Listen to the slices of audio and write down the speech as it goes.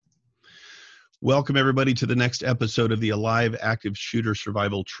Welcome, everybody, to the next episode of the Alive Active Shooter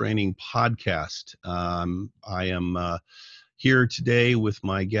Survival Training Podcast. I am here today with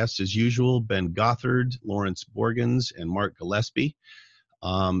my guests, as usual, Ben Gothard, Lawrence Borgens, and Mark Gillespie.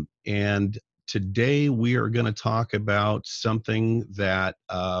 And today we are going to talk about something that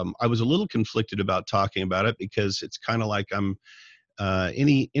I was a little conflicted about talking about it, because it's kind of like I'm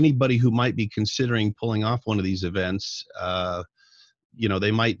anybody who might be considering pulling off one of these events.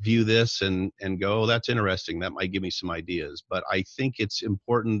 They might view this and go, oh, that's interesting. That might give me some ideas. But I think it's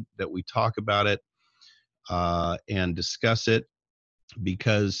important that we talk about it and discuss it,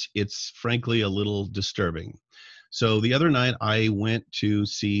 because it's frankly a little disturbing. So the other night I went to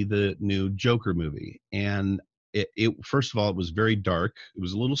see the new Joker movie, and it first of all, it was very dark. It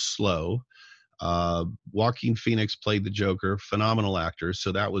was a little slow. Joaquin Phoenix played the Joker, phenomenal actor.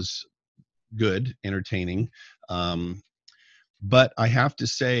 So that was good, entertaining. But I have to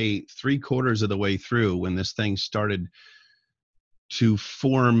say, 3/4 of the way through, when this thing started to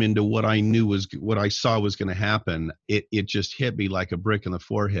form into what I saw was going to happen, it just hit me like a brick in the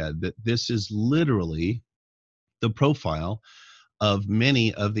forehead that this is literally the profile of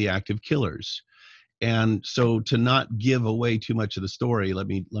many of the active killers. And so, to not give away too much of the story, let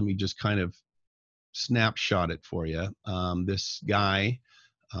me just kind of snapshot it for you. This guy,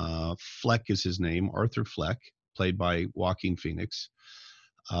 Fleck is his name, Arthur Fleck, played by Joaquin Phoenix,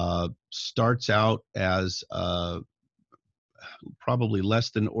 starts out as probably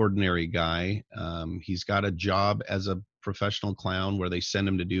less than ordinary guy. He's got a job as a professional clown, where they send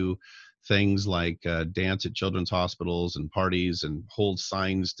him to do things like dance at children's hospitals and parties and hold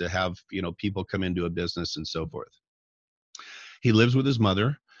signs to have people come into a business and so forth. He lives with his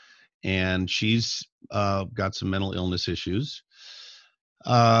mother, and she's got some mental illness issues.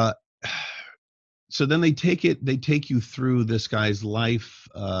 So then they take you through this guy's life,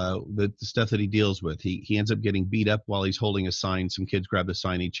 the stuff that he deals with. He ends up getting beat up while he's holding a sign. Some kids grab the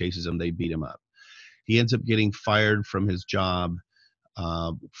sign, he chases them, they beat him up. He ends up getting fired from his job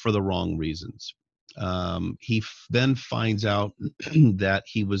for the wrong reasons. He then finds out that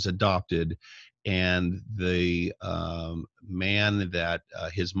he was adopted, and the man that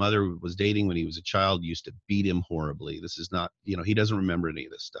his mother was dating when he was a child used to beat him horribly. This is not, he doesn't remember any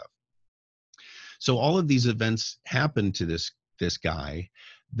of this stuff. So all of these events happen to this guy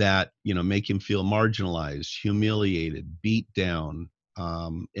that make him feel marginalized, humiliated, beat down,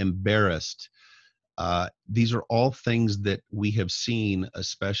 embarrassed. These are all things that we have seen,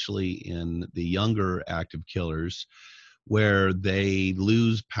 especially in the younger active killers, where they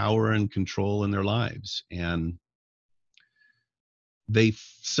lose power and control in their lives, and they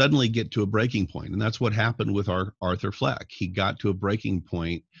suddenly get to a breaking point. And that's what happened with Arthur Fleck. He got to a breaking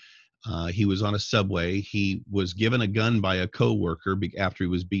point. He was on a subway. He was given a gun by a coworker after he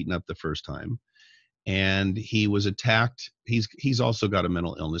was beaten up the first time, and he was attacked. He's also got a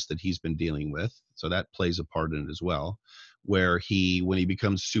mental illness that he's been dealing with, so that plays a part in it as well, where when he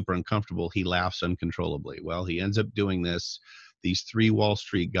becomes super uncomfortable, he laughs uncontrollably. Well, he ends up doing this. These three Wall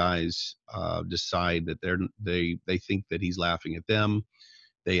Street guys decide that they think that he's laughing at them.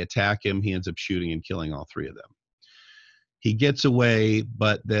 They attack him. He ends up shooting and killing all three of them. He gets away,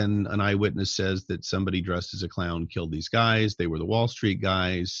 but then an eyewitness says that somebody dressed as a clown killed these guys. They were the Wall Street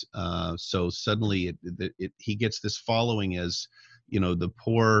guys. So suddenly he gets this following as, the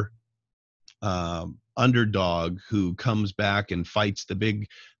poor underdog who comes back and fights the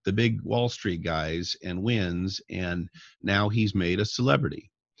big Wall Street guys and wins. And now he's made a celebrity.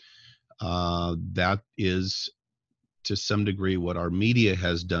 That is, to some degree, what our media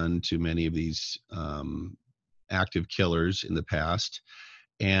has done to many of these active killers in the past.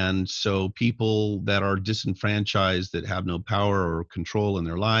 And so people that are disenfranchised, that have no power or control in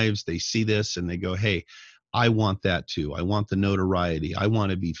their lives, they see this and they go, hey, I want that too. I want the notoriety. I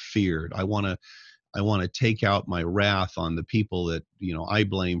want to be feared. I want to take out my wrath on the people that I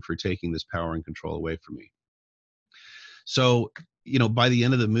blame for taking this power and control away from me. So by the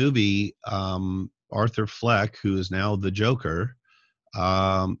end of the movie, Arthur Fleck, who is now the Joker,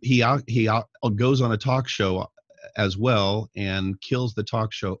 he goes on a talk show as well and kills the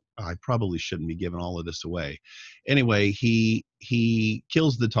talk show. I probably shouldn't be giving all of this away. Anyway, he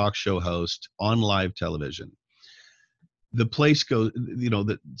kills the talk show host on live television. The place goes,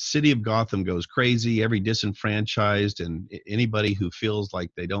 the city of Gotham goes crazy. Every disenfranchised and anybody who feels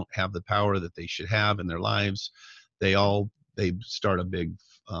like they don't have the power that they should have in their lives, they start a big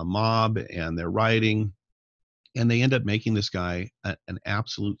mob, and they're rioting, and they end up making this guy an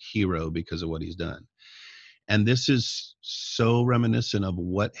absolute hero because of what he's done. And this is so reminiscent of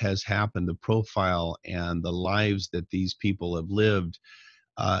what has happened, the profile and the lives that these people have lived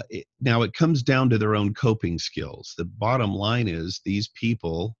Now it comes down to their own coping skills. The bottom line is these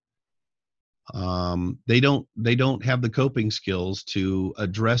people, they don't have the coping skills to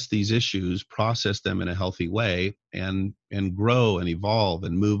address these issues, process them in a healthy way, and grow and evolve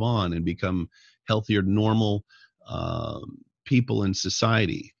and move on and become healthier, normal people in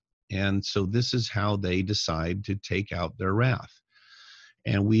society. And so this is how they decide to take out their wrath.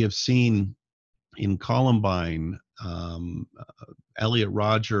 And we have seen in Columbine, Elliot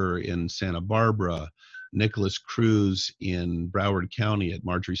Rodger in Santa Barbara, Nicholas Cruz in Broward County at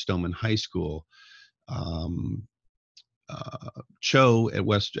Marjorie Stoneman High School, um, Cho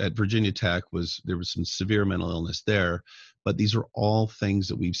at Virginia Tech there was some severe mental illness there, but these are all things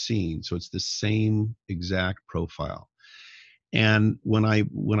that we've seen. So it's the same exact profile. And when I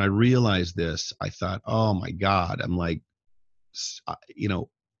realized this, I thought, oh my God, I'm like, you know,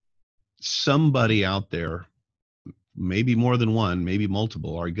 somebody out there, maybe more than one, maybe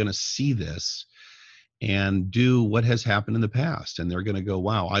multiple, are going to see this and do what has happened in the past. And they're going to go,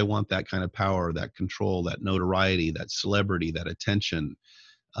 wow, I want that kind of power, that control, that notoriety, that celebrity, that attention.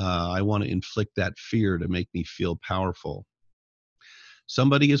 I want to inflict that fear to make me feel powerful.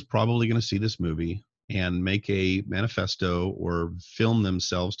 Somebody is probably going to see this movie and make a manifesto or film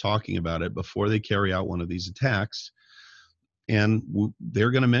themselves talking about it before they carry out one of these attacks. And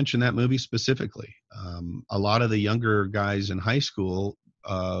they're going to mention that movie specifically. A lot of the younger guys in high school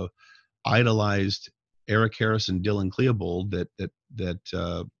idolized Eric Harris and Dylan Klebold that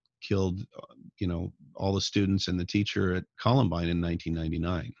killed, all the students and the teacher at Columbine in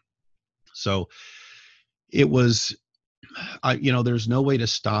 1999. So it was, there's no way to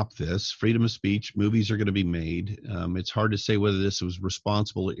stop this. Freedom of speech. Movies are going to be made. It's hard to say whether this was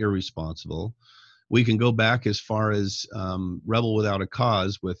responsible or irresponsible. We can go back as far as Rebel Without a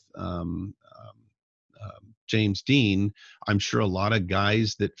Cause with James Dean. I'm sure a lot of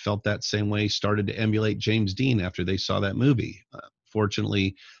guys that felt that same way started to emulate James Dean after they saw that movie.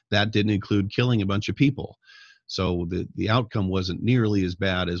 Fortunately, that didn't include killing a bunch of people. So the outcome wasn't nearly as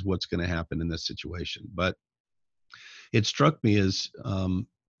bad as what's going to happen in this situation. But it struck me as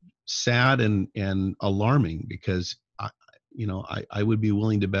sad and alarming, because I would be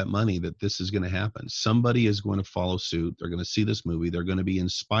willing to bet money that this is going to happen. Somebody is going to follow suit. They're going to see this movie. They're going to be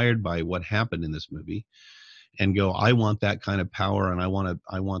inspired by what happened in this movie and go, I want that kind of power, and I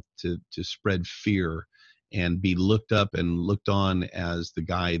want to spread fear and be looked up and looked on as the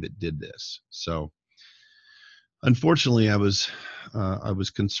guy that did this. So unfortunately, I was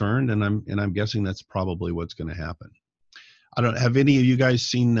concerned, and I'm guessing that's probably what's going to happen. I don't have any of you guys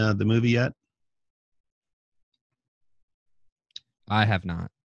seen the movie yet? I have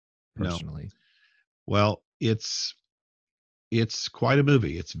not, No. personally. Well, it's quite a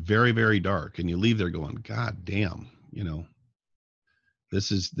movie. It's very, very dark, and you leave there going, God damn,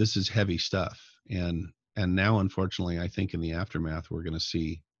 this is heavy stuff. And now, unfortunately, I think in the aftermath we're going to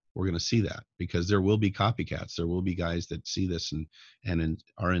see that, because there will be copycats. There will be guys that see this and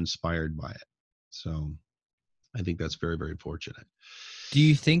are inspired by it. So I think that's very, very fortunate. Do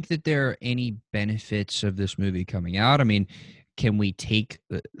you think that there are any benefits of this movie coming out? I mean, can we take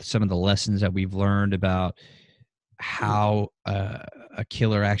some of the lessons that we've learned about how a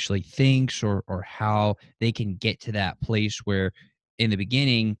killer actually thinks, or how they can get to that place where in the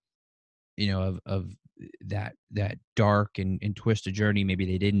beginning, of that dark and twisted journey, maybe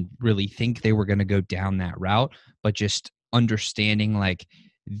they didn't really think they were going to go down that route, but just understanding like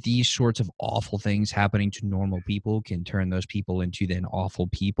these sorts of awful things happening to normal people can turn those people into then awful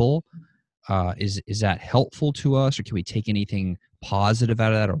people. Is that helpful to us, or can we take anything positive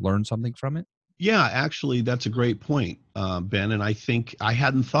out of that or learn something from it? Yeah, actually, that's a great point, Ben. And I think I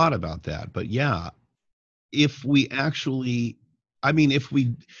hadn't thought about that, but yeah, if we actually, if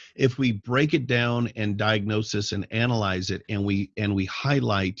we break it down and diagnose this and analyze it, and we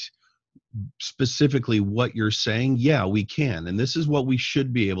highlight specifically what you're saying, yeah, we can. And this is what we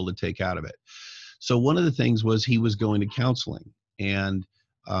should be able to take out of it. So one of the things was he was going to counseling, and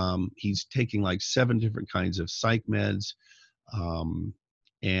he's taking like 7 different kinds of psych meds.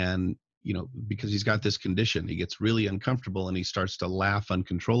 And because he's got this condition, he gets really uncomfortable and he starts to laugh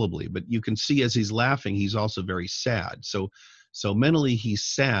uncontrollably. But you can see as he's laughing, he's also very sad. So mentally he's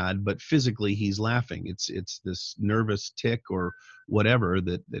sad, but physically he's laughing. It's this nervous tick or whatever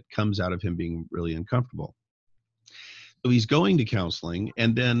that comes out of him being really uncomfortable. So he's going to counseling,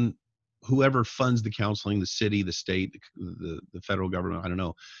 and then whoever funds the counseling, the city, the state, the federal government, I don't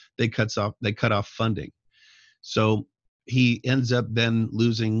know, they cut off funding. So he ends up then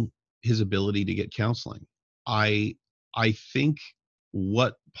losing his ability to get counseling. I think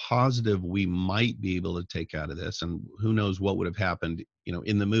what positive we might be able to take out of this, and who knows what would have happened,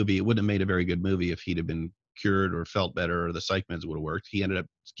 in the movie. It wouldn't have made a very good movie if he'd have been cured or felt better, or the psych meds would have worked. He ended up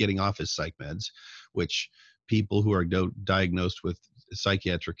getting off his psych meds, which people who are diagnosed with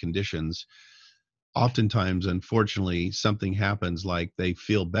psychiatric conditions, oftentimes, unfortunately, something happens, like they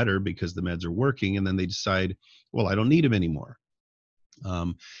feel better because the meds are working, and then they decide, well, I don't need them anymore.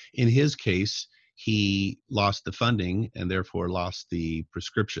 In his case, he lost the funding and therefore lost the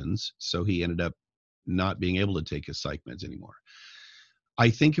prescriptions. So he ended up not being able to take his psych meds anymore.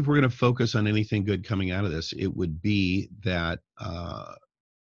 I think if we're going to focus on anything good coming out of this, it would be that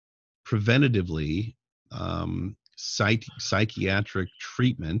preventatively, psychiatric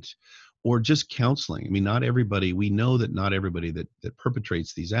treatment or just counseling. I mean, not everybody, we know that not everybody that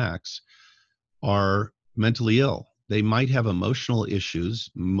perpetrates these acts are mentally ill. They might have emotional issues,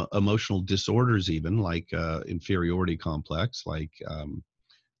 emotional disorders, even like inferiority complex, like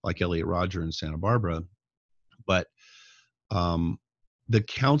Elliot Rodger in Santa Barbara. But the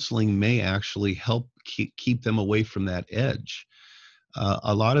counseling may actually help keep them away from that edge.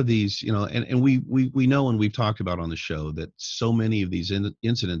 A lot of these, and we know, and we've talked about on the show, that so many of these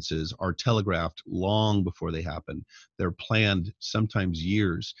incidences are telegraphed long before they happen. They're planned sometimes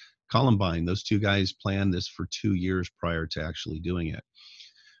years. Columbine, those two guys planned this for 2 years prior to actually doing it.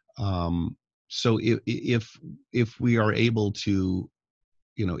 So if we are able to,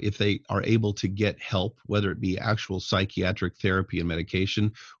 if they are able to get help, whether it be actual psychiatric therapy and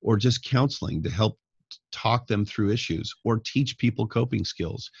medication, or just counseling to help talk them through issues or teach people coping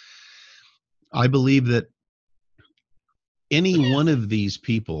skills, I believe that any one of these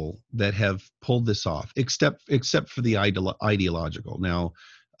people that have pulled this off, except for the ideological. Now,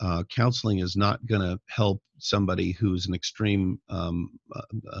 counseling is not going to help somebody who's an extreme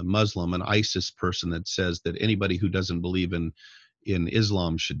Muslim, an ISIS person that says that anybody who doesn't believe in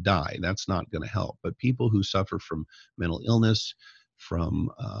Islam should die. That's not going to help. But people who suffer from mental illness, from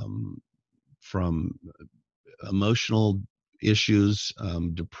emotional issues,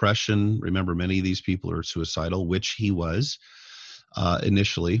 depression. Remember, many of these people are suicidal, which he was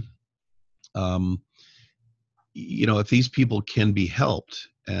initially. If these people can be helped,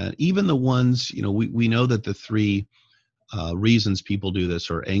 and even the ones, we know that the three reasons people do this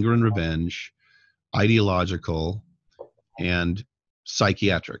are anger and revenge, ideological, and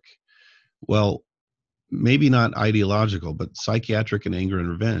psychiatric. Well, maybe not ideological, but psychiatric and anger and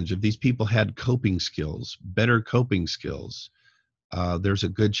revenge. If these people had coping skills, better coping skills, there's a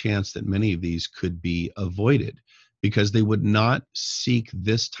good chance that many of these could be avoided, because they would not seek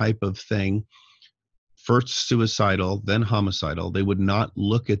this type of thing. First suicidal, then homicidal. They would not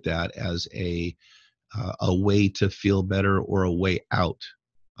look at that as a way to feel better or a way out.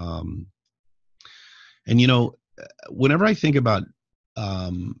 And whenever I think about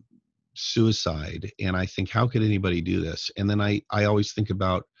suicide, and I think, how could anybody do this? And then I always think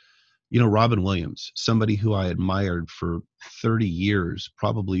about, Robin Williams, somebody who I admired for 30 years,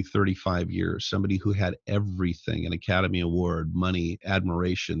 probably 35 years, somebody who had everything, an Academy Award, money,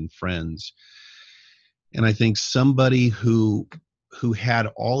 admiration, friends. And I think somebody who had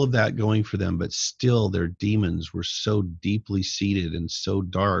all of that going for them, but still their demons were so deeply seated and so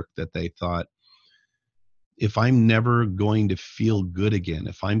dark that they thought, if I'm never going to feel good again,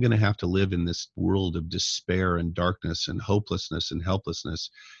 if I'm going to have to live in this world of despair and darkness and hopelessness and helplessness,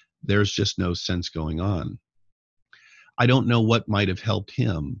 there's just no sense going on. I don't know what might have helped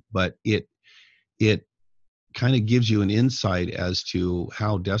him, but it kind of gives you an insight as to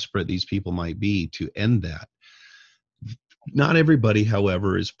how desperate these people might be to end that. Not everybody,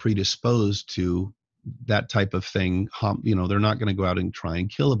 however, is predisposed to that type of thing. They're not going to go out and try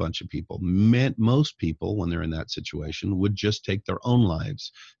and kill a bunch of people. Most people, when they're in that situation, would just take their own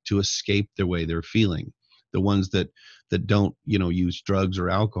lives to escape the way they're feeling. The ones that don't, use drugs or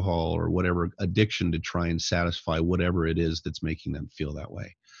alcohol or whatever addiction to try and satisfy whatever it is that's making them feel that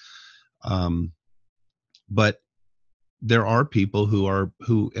way. But there are people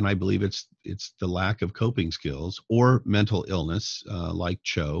who, and I believe it's the lack of coping skills or mental illness, like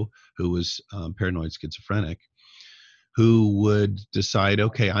Cho, who was paranoid schizophrenic, who would decide,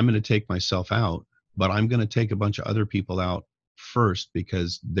 okay, I'm going to take myself out, but I'm going to take a bunch of other people out first,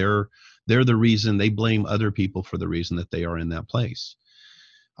 because they're the reason. They blame other people for the reason that they are in that place.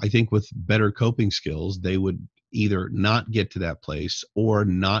 I think with better coping skills, they would either not get to that place or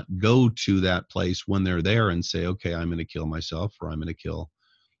not go to that place when they're there and say, okay, I'm going to kill myself, or I'm going to kill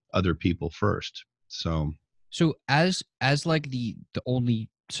other people first. So as like the only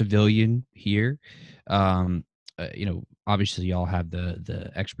civilian here, obviously y'all have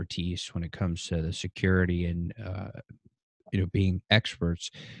the expertise when it comes to the security and being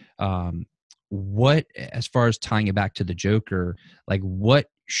experts, what, as far as tying it back to the Joker, like what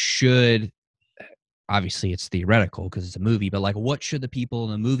should, obviously it's theoretical because it's a movie, but like what should the people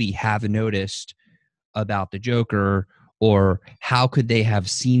in the movie have noticed about the Joker, or how could they have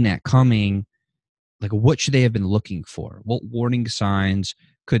seen that coming? Like what should they have been looking for? What warning signs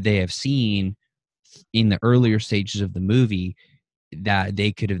could they have seen in the earlier stages of the movie that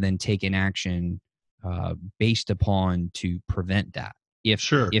they could have then taken action based upon to prevent that,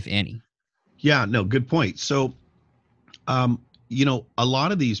 Sure. if any? Yeah, no, good point. So, a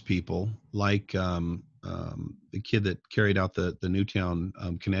lot of these people, like the kid that carried out the Newtown,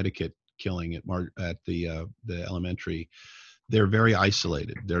 Connecticut killing at the elementary, they're very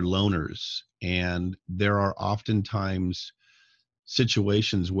isolated. They're loners, and there are oftentimes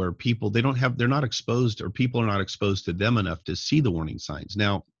situations where they're not exposed, or people are not exposed to them enough to see the warning signs.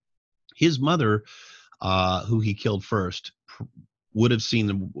 Now, his mother, who he killed first, would have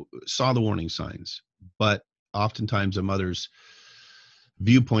saw the warning signs, but oftentimes a mother's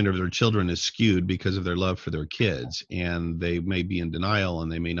viewpoint of their children is skewed because of their love for their kids, and they may be in denial, and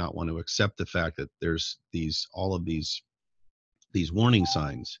they may not want to accept the fact that there's all of these warning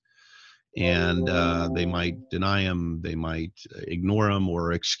signs, and they might deny them, they might ignore them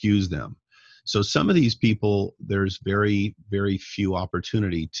or excuse them. So some of these people, there's very, very few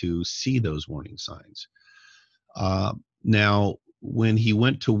opportunity to see those warning signs. Now, when he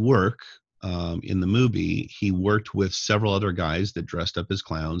went to work, in the movie, he worked with several other guys that dressed up as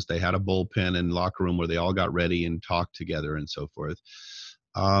clowns. They had a bullpen and locker room where they all got ready and talked together and so forth.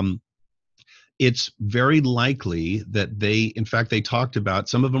 Um, it's very likely that in fact, they talked about,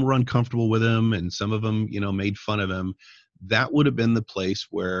 some of them were uncomfortable with him, and some of them, made fun of him. That would have been the place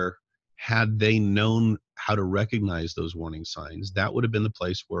where, had they known how to recognize those warning signs, that would have been the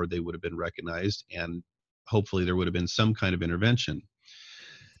place where they would have been recognized, and hopefully there would have been some kind of intervention.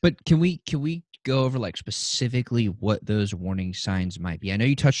 But can we go over like specifically what those warning signs might be? I know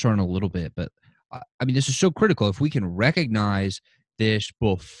you touched on it a little bit, but I mean, this is so critical. If we can recognize this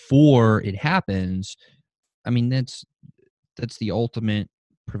before it happens, I mean, that's the ultimate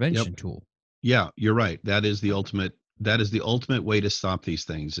Yep. prevention tool. Yeah, you're right. That is the ultimate way to stop these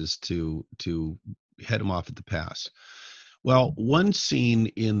things, is to head them off at the pass. Well, one scene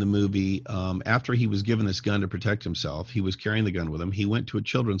in the movie, after he was given this gun to protect himself, he was carrying the gun with him. He went to a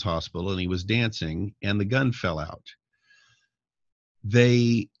children's hospital and he was dancing, and the gun fell out.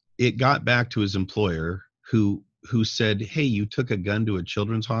 It got back to his employer, who said, "Hey, you took a gun to a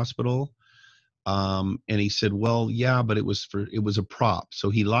children's hospital?" And he said, "Well, yeah, but it was a prop." So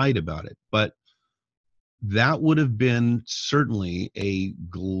he lied about it. But that would have been certainly a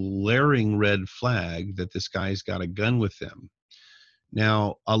glaring red flag that this guy's got a gun with them.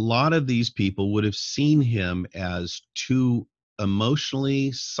 Now, a lot of these people would have seen him as too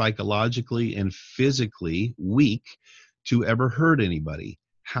emotionally, psychologically, and physically weak to ever hurt anybody.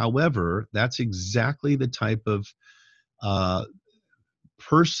 However, that's exactly the type of uh,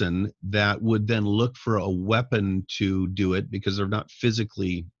 person that would then look for a weapon to do it, because um, they're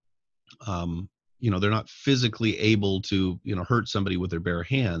not physically able to, hurt somebody with their bare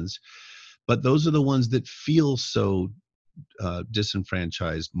hands. But those are the ones that feel so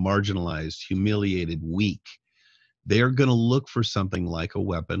disenfranchised, marginalized, humiliated, weak. They are going to look for something like a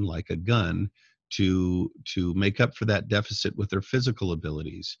weapon, like a gun, to make up for that deficit with their physical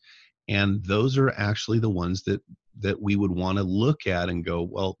abilities. And those are actually the ones that we would want to look at and go,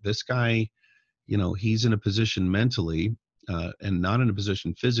 well, this guy, he's in a position mentally, and not in a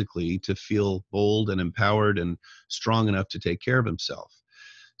position physically, to feel bold and empowered and strong enough to take care of himself.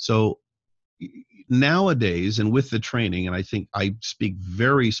 So nowadays, and with the training, and I think I speak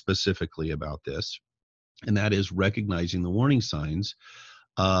very specifically about this, and that is recognizing the warning signs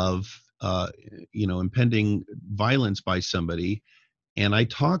of impending violence by somebody. And I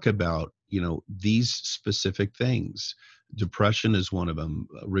talk about, these specific things. Depression is one of them.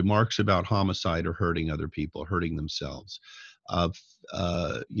 Remarks about homicide or hurting other people, hurting themselves, of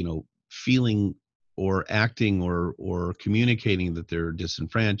feeling or acting or communicating that they're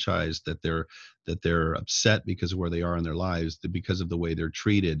disenfranchised, that they're upset because of where they are in their lives, because of the way they're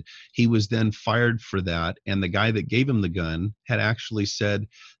treated. He was then fired for that, and the guy that gave him the gun had actually said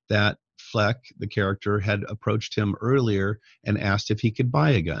that Fleck, the character, had approached him earlier and asked if he could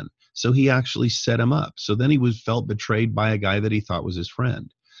buy a gun. So he actually set him up. So then he felt betrayed by a guy that he thought was his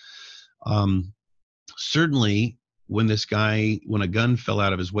friend. Certainly, when a gun fell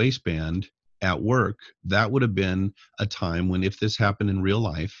out of his waistband at work, that would have been a time when, if this happened in real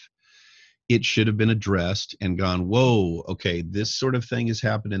life, it should have been addressed and gone, whoa, okay, this sort of thing has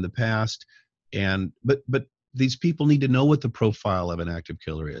happened in the past. But these people need to know what the profile of an active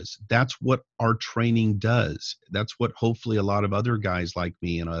killer is. That's what our training does. That's what hopefully a lot of other guys like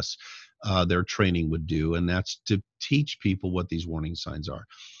me and us, their training would do. And that's to teach people what these warning signs are.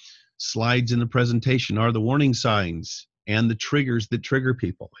 Slides in the presentation are the warning signs and the triggers that trigger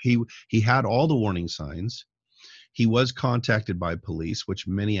people. He had all the warning signs. He was contacted by police, which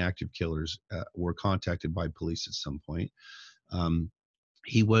many active killers were contacted by police at some point.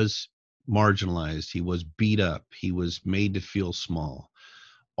 He was marginalized. He was beat up. He was made to feel small.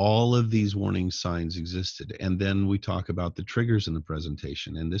 All of these warning signs existed. And then we talk about the triggers in the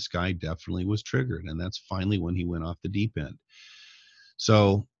presentation. And this guy definitely was triggered. And that's finally when he went off the deep end.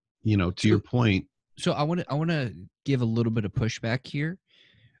 So, to your point. So I want to give a little bit of pushback here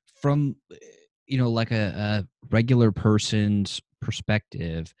from, like a regular person's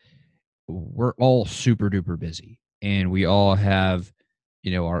perspective. We're all super duper busy, and we all have,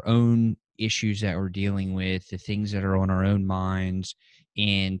 our own issues that we're dealing with, the things that are on our own minds.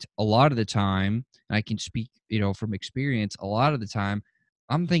 And a lot of the time, I can speak, from experience, a lot of the time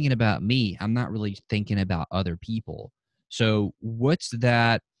I'm thinking about me. I'm not really thinking about other people. So what's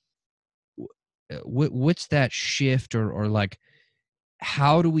that shift, or like,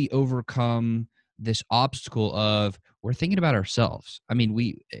 how do we overcome this obstacle of we're thinking about ourselves? I mean,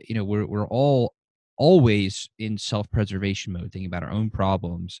 we're all always in self-preservation mode, thinking about our own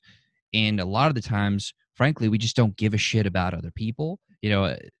problems. And a lot of the times, frankly, we just don't give a shit about other people.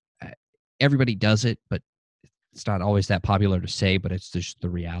 Everybody does it, but it's not always that popular to say, but it's just the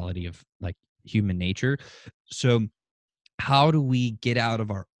reality of like human nature. So how do we get out of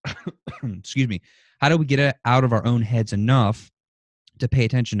our excuse me, how do we get out of our own heads enough to pay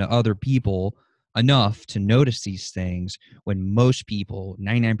attention to other people enough to notice these things when most people,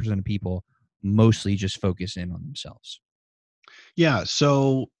 99% of people, mostly just focus in on themselves? Yeah,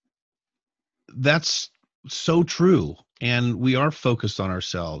 so that's so true. And we are focused on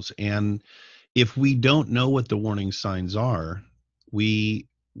ourselves. And if we don't know what the warning signs are, we're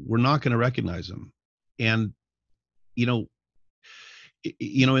not going to recognize them. And you know,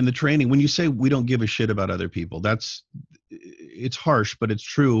 in the training, when you say we don't give a shit about other people, it's harsh, but it's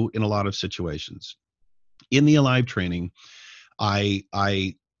true in a lot of situations. In the Alive training, I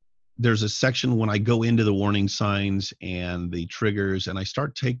there's a section when I go into the warning signs and the triggers, and I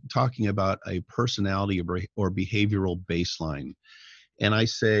start talking about a personality or behavioral baseline. And I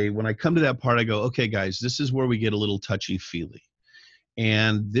say, when I come to that part, I go, okay, guys, this is where we get a little touchy-feely.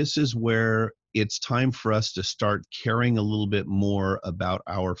 And this is where it's time for us to start caring a little bit more about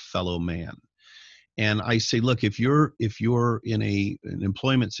our fellow man. And I say, look, if you're in an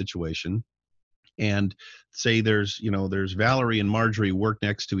employment situation, and say there's Valerie and Marjorie work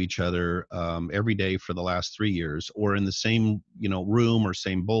next to each other every day for the last 3 years, or in the same room or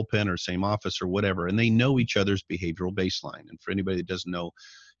same bullpen or same office or whatever, and they know each other's behavioral baseline. And for anybody that doesn't know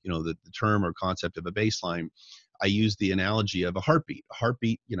the term or concept of a baseline, I use the analogy of a heartbeat. A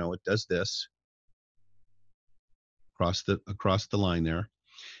heartbeat, it does this across the line there.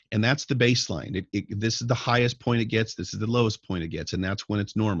 And that's the baseline. This is the highest point it gets. This is the lowest point it gets. And that's when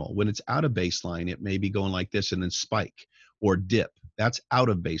it's normal. When it's out of baseline, it may be going like this and then spike or dip. That's out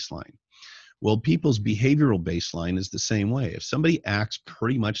of baseline. Well, people's behavioral baseline is the same way. If somebody acts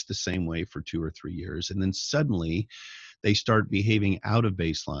pretty much the same way for 2 or 3 years, and then suddenly they start behaving out of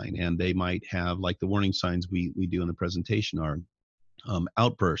baseline, and they might have, like the warning signs we do in the presentation are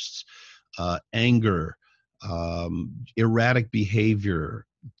outbursts, anger, erratic behavior,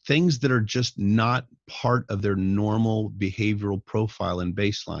 things that are just not part of their normal behavioral profile and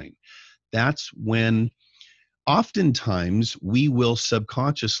baseline. That's when oftentimes we will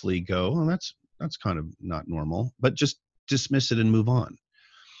subconsciously go, oh, that's kind of not normal, but just dismiss it and move on.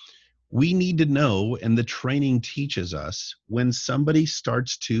 We need to know, and the training teaches us, when somebody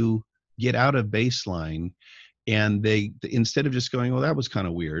starts to get out of baseline, and they, instead of just going, well, that was kind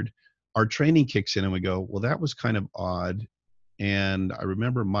of weird, our training kicks in and we go, well, that was kind of odd. And I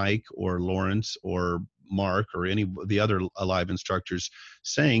remember Mike or Lawrence or Mark or any of the other Alive instructors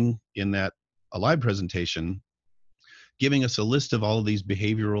saying in that Alive presentation, giving us a list of all of these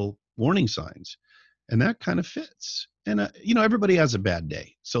behavioral warning signs. And that kind of fits. And, everybody has a bad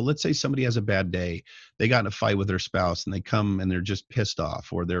day. So let's say somebody has a bad day. They got in a fight with their spouse and they come and they're just pissed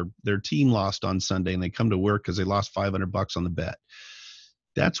off, or their team lost on Sunday and they come to work because they lost $500 on the bet.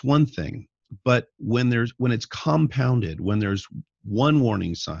 That's one thing. But when it's compounded, when there's one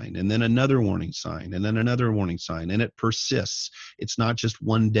warning sign and then another warning sign and then another warning sign, and it persists, it's not just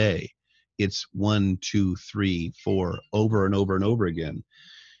one day, it's 1, 2, 3, 4, over and over and over again.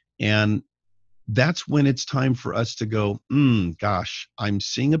 And that's when it's time for us to go, gosh, I'm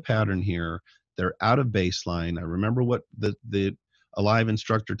seeing a pattern here. they're out of baseline. I remember what the Alive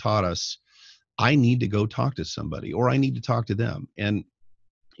instructor taught us. I need to go talk to somebody, or I need to talk to them. And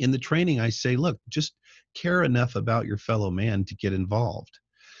in the training, I say, look, just care enough about your fellow man to get involved.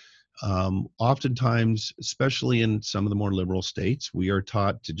 Oftentimes, especially in some of the more liberal states, we are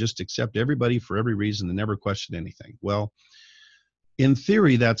taught to just accept everybody for every reason and never question anything. Well, in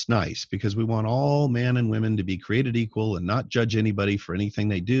theory, that's nice because we want all men and women to be created equal and not judge anybody for anything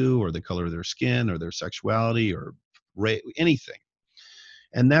they do or the color of their skin or their sexuality or anything.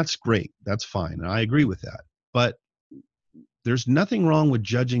 And that's great. That's fine. And I agree with that. But there's nothing wrong with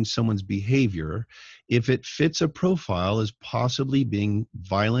judging someone's behavior if it fits a profile as possibly being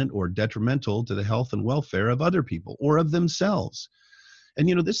violent or detrimental to the health and welfare of other people or of themselves. And,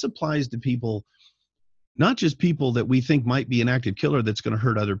 this applies to people, not just people that we think might be an active killer that's going to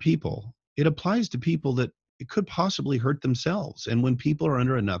hurt other people. It applies to people that it could possibly hurt themselves. And when people are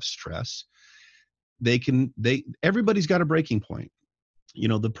under enough stress, everybody's got a breaking point.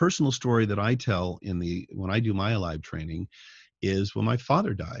 The personal story that I tell when I do my Alive training is when my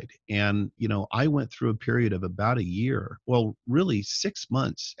father died. And, I went through a period of about a year, well, really 6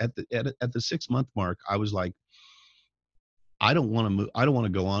 months. At the 6-month mark, I was like, I don't want to move. I don't want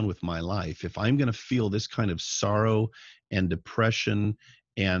to go on with my life. If I'm going to feel this kind of sorrow and depression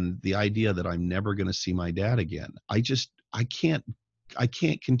and the idea that I'm never going to see my dad again, I can't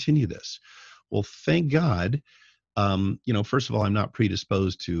continue this. Well, thank God. First of all, I'm not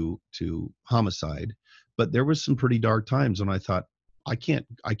predisposed to homicide, but there was some pretty dark times when I thought, I can't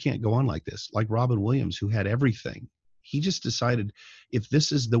go on like this. Like Robin Williams, who had everything. He just decided, if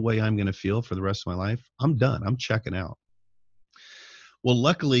this is the way I'm going to feel for the rest of my life, I'm done. I'm checking out. Well,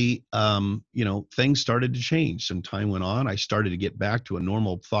 luckily, things started to change. Some time went on. I started to get back to a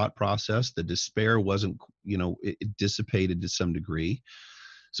normal thought process. The despair wasn't, it dissipated to some degree.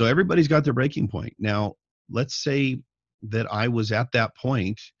 So everybody's got their breaking point. Now, let's say that I was at that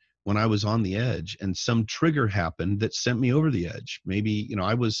point when I was on the edge and some trigger happened that sent me over the edge. Maybe,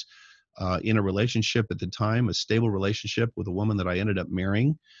 I was in a relationship at the time, a stable relationship with a woman that I ended up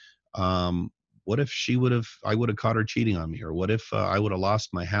marrying. What if I would have caught her cheating on me? Or what if I would have lost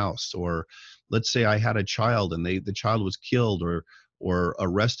my house? Or let's say I had a child and the child was killed or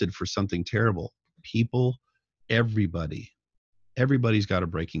arrested for something terrible. Everybody's got a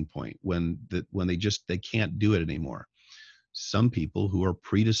breaking point when they can't do it anymore. Some people who are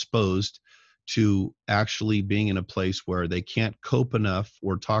predisposed to actually being in a place where they can't cope enough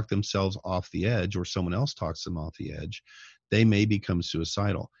or talk themselves off the edge, or someone else talks them off the edge, they may become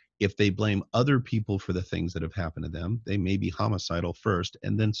suicidal. If they blame other people for the things that have happened to them, they may be homicidal first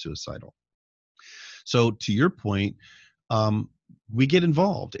and then suicidal. So to your point, we get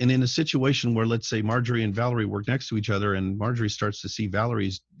involved. And in a situation where, let's say, Marjorie and Valerie work next to each other and Marjorie starts to see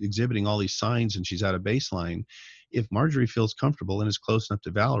Valerie's exhibiting all these signs and she's at a baseline, if Marjorie feels comfortable and is close enough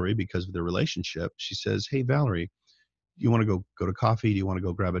to Valerie because of their relationship, she says, hey, Valerie, do you want to go to coffee? Do you want to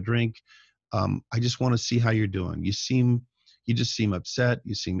go grab a drink? I just want to see how you're doing. You just seem upset.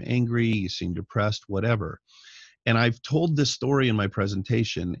 You seem angry. You seem depressed, whatever. And I've told this story in my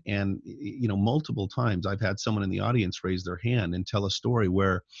presentation, and multiple times I've had someone in the audience raise their hand and tell a story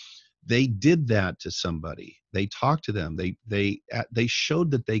where they did that to somebody. They talked to them. They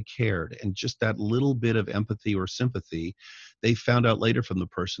showed that they cared, and just that little bit of empathy or sympathy, they found out later from the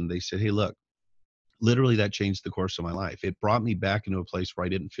person. They said, hey, look, literally that changed the course of my life. It brought me back into a place where I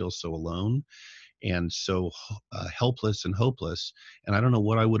didn't feel so alone and so helpless and hopeless. And I don't know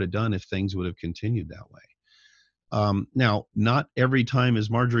what I would have done if things would have continued that way. Now, not every time is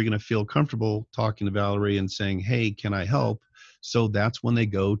Marjorie going to feel comfortable talking to Valerie and saying, hey, can I help? So that's when they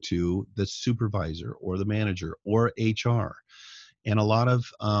go to the supervisor or the manager or HR. And a lot of,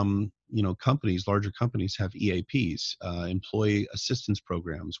 companies, larger companies have EAPs, employee assistance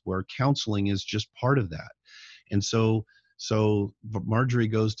programs, where counseling is just part of that. And so Marjorie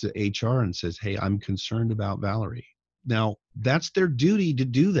goes to HR and says, hey, I'm concerned about Valerie. Now, that's their duty to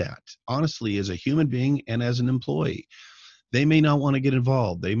do that, honestly, as a human being and as an employee. They may not want to get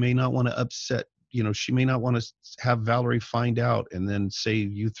involved. They may not want to upset, she may not want to have Valerie find out and then say,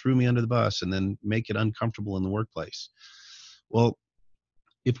 you threw me under the bus, and then make it uncomfortable in the workplace. Well,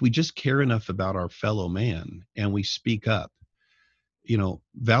 if we just care enough about our fellow man and we speak up,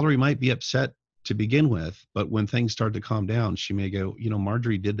 Valerie might be upset to begin with, but when things start to calm down, she may go,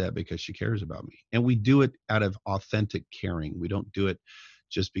 Marjorie did that because she cares about me. And we do it out of authentic caring. We don't do it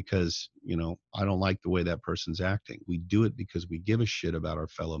just because, I don't like the way that person's acting. We do it because we give a shit about our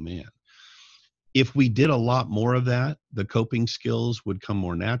fellow man. If we did a lot more of that, the coping skills would come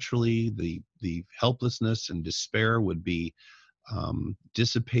more naturally. The helplessness and despair would be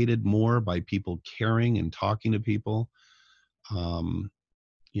dissipated more by people caring and talking to people. Um,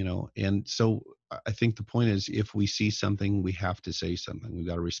 and so I think the point is, if we see something, we have to say something. We've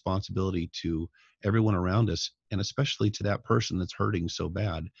got a responsibility to everyone around us, and especially to that person that's hurting so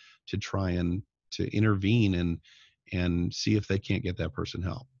bad, to try and to intervene and see if they can't get that person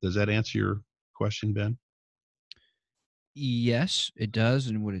help. Does that answer your question, Ben? Yes, it does.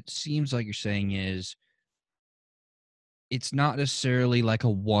 And what it seems like you're saying is it's not necessarily like a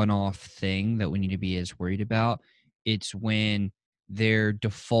one-off thing that we need to be as worried about. It's when their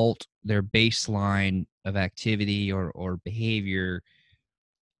default, their baseline of activity or behavior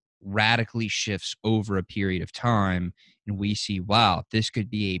radically shifts over a period of time, and we see, wow, this could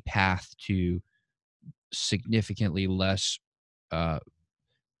be a path to significantly less, uh,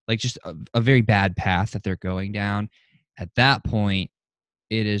 like just a very bad path that they're going down. At that point,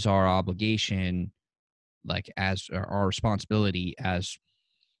 it is our obligation, like as our responsibility as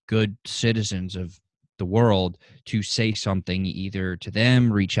good citizens of the world, to say something, either to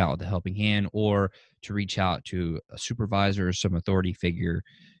them, reach out with a helping hand, or to reach out to a supervisor or some authority figure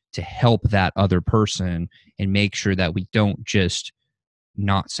to help that other person, and make sure that we don't just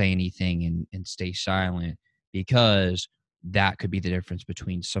not say anything and stay silent, because that could be the difference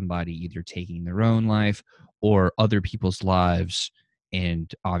between somebody either taking their own life or other people's lives.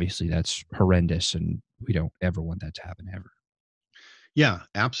 And obviously that's horrendous, and we don't ever want that to happen ever. Yeah,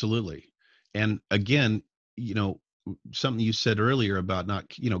 absolutely. And again, something you said earlier about not,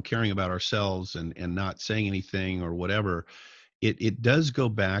 caring about ourselves and not saying anything or whatever, it does go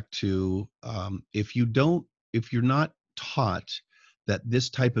back to, if you're not taught that this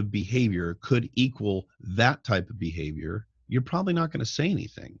type of behavior could equal that type of behavior, you're probably not going to say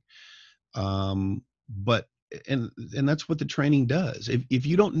anything. But and that's what the training does. If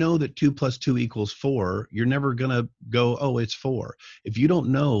you don't know that 2 + 2 = 4, you're never going to go, oh, it's 4. If you don't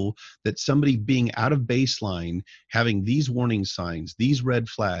know that somebody being out of baseline, having these warning signs, these red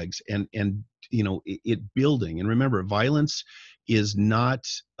flags, and it building. And remember, violence is not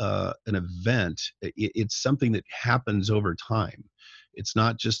an event. It's something that happens over time. It's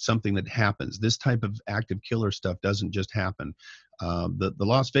not just something that happens. This type of active killer stuff doesn't just happen. The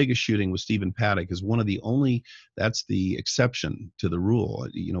Las Vegas shooting with Stephen Paddock is one of the only, that's the exception to the rule.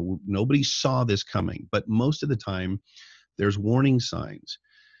 Nobody saw this coming, but most of the time there's warning signs.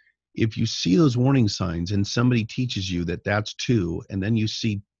 If you see those warning signs and somebody teaches you that that's 2, and then you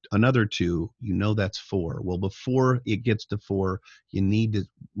see another 2, that's 4. Well, before it gets to 4, you need to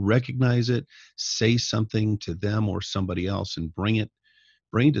recognize it, say something to them or somebody else, and bring it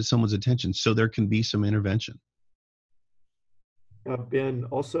to someone's attention so there can be some intervention. Ben,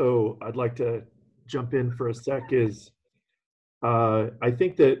 also, I'd like to jump in for a sec. I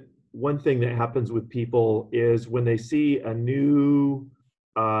think that one thing that happens with people is when they see a new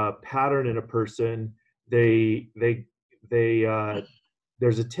pattern in a person, there's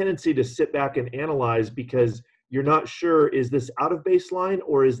a tendency to sit back and analyze, because you're not sure, is this out of baseline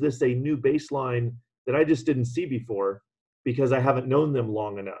or is this a new baseline that I just didn't see before because I haven't known them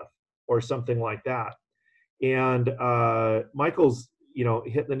long enough, or something like that. And Michael's,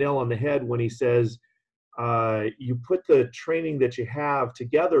 hitting the nail on the head when he says, you put the training that you have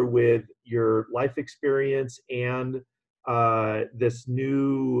together with your life experience and this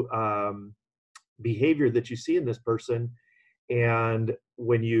new behavior that you see in this person. And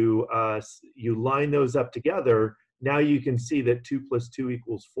when you line those up together, now you can see that 2 + 2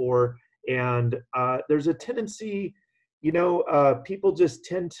 = 4. And there's a tendency, people just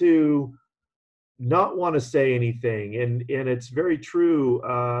tend to not want to say anything, and it's very true.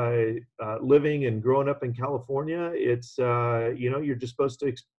 Living and growing up in California, it's you're just supposed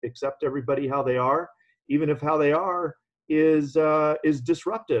to accept everybody how they are, even if how they are is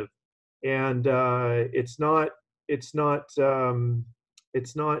disruptive, and it's not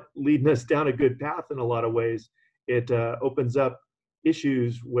leading us down a good path in a lot of ways. It opens up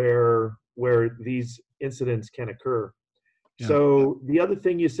issues where these incidents can occur. Yeah. So the other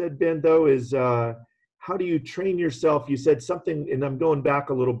thing you said, Ben, though, is how do you train yourself? You said something, and I'm going back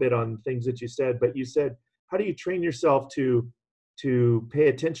a little bit on things that you said, but you said, how do you train yourself to pay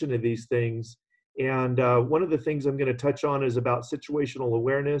attention to these things? And one of the things I'm going to touch on is about situational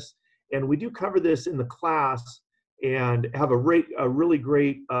awareness. And we do cover this in the class and have a really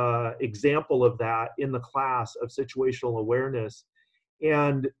great example of that in the class of situational awareness.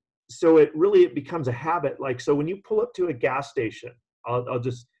 And so it becomes a habit. Like, so when you pull up to a gas station, I'll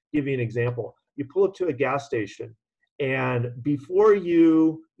just give you an example. You pull up to a gas station, and before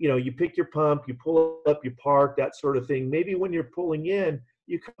you pick your pump, you pull up, you park, that sort of thing. Maybe when you're pulling in,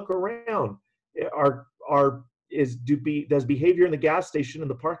 you look around. does behavior in the gas station in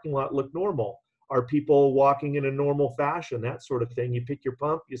the parking lot look normal? Are people walking in a normal fashion? That sort of thing. You pick your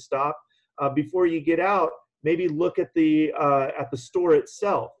pump, you stop. Before you get out, maybe look at the store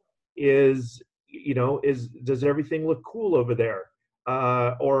itself. Does everything look cool over there?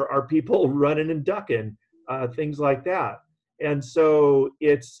 Or are people running and ducking? Things like that. And so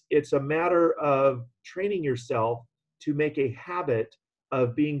it's a matter of training yourself to make a habit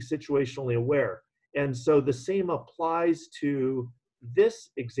of being situationally aware. And so the same applies to this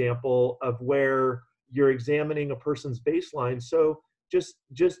example of where you're examining a person's baseline. So just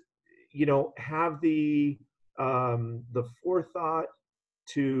have the forethought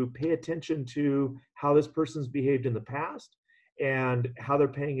to pay attention to how this person's behaved in the past and how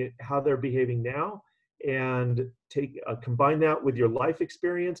they're behaving now, and combine that with your life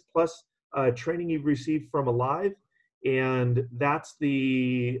experience plus training you've received from Alive. And that's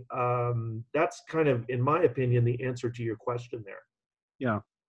that's kind of, in my opinion, the answer to your question there.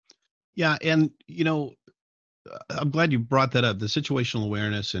 Yeah. And, I'm glad you brought that up. The situational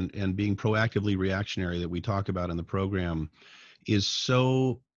awareness and being proactively reactionary that we talk about in the program is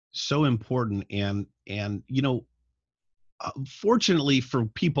so important. And fortunately for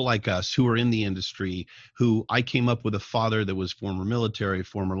people like us who are in the industry, who I came up with a father that was former military,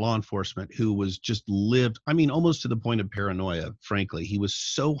 former law enforcement, who was just lived, almost to the point of paranoia, frankly. He was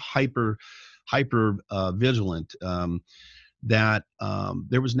so hyper vigilant that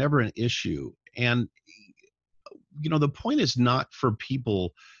there was never an issue. And, the point is not for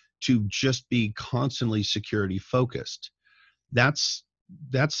people to just be constantly security focused. That's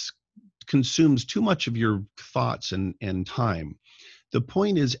consumes too much of your thoughts and time. The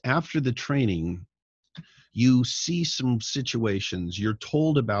point is, after the training, you see some situations, you're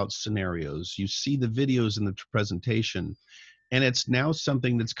told about scenarios, you see the videos in the presentation, and it's now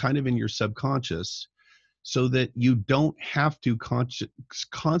something that's kind of in your subconscious, so that you don't have to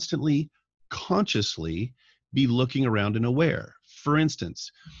consciously be looking around and aware. For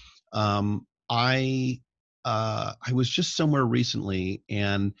instance, I was just somewhere recently,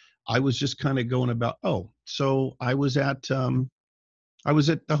 and I was just kind of going about, so I was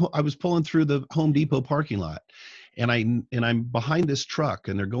pulling through the Home Depot parking lot, and I'm behind this truck,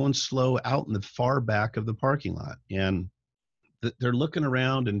 and they're going slow out in the far back of the parking lot, and they're looking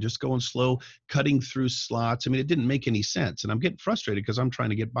around and just going slow, cutting through slots. It didn't make any sense, and I'm getting frustrated because I'm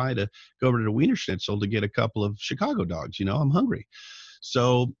trying to get by to go over to the Wiener Schnitzel to get a couple of Chicago dogs. I'm hungry,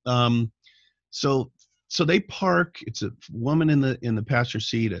 so So they park. It's a woman in the passenger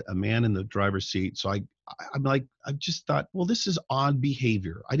seat, a man in the driver's seat. So I just thought, well, this is odd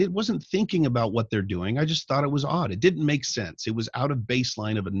behavior. Wasn't thinking about what they're doing. I just thought it was odd. It didn't make sense. It was out of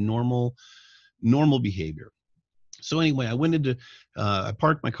baseline of a normal behavior. So anyway, I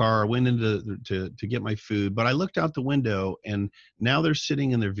parked my car. I went into to get my food, but I looked out the window, and now they're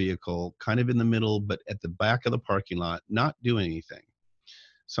sitting in their vehicle, kind of in the middle, but at the back of the parking lot, not doing anything.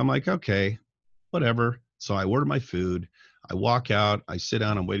 So I'm like, okay, whatever. So I order my food. I walk out. I sit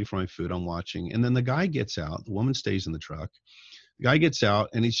down. I'm waiting for my food. I'm watching. And then the guy gets out. The woman stays in the truck. The guy gets out,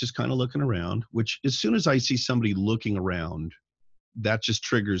 and he's just kind of looking around, which as soon as I see somebody looking around, that just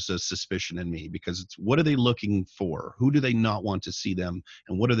triggers a suspicion in me, because it's, what are they looking for? Who do they not want to see them?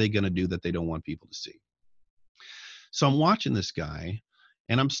 And what are they going to do that they don't want people to see? So I'm watching this guy,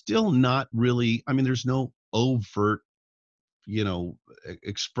 and I'm still not really, there's no overt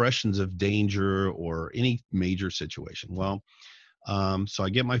expressions of danger or any major situation. Well, so I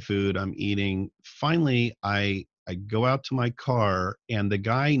get my food, I'm eating. Finally, I go out to my car, and the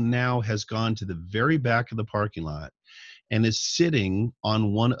guy now has gone to the very back of the parking lot and is sitting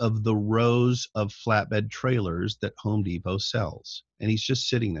on one of the rows of flatbed trailers that Home Depot sells. And he's just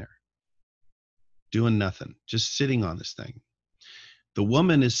sitting there doing nothing, just sitting on this thing. The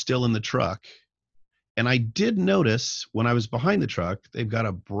woman is still in the truck. And I did notice when I was behind the truck, they've got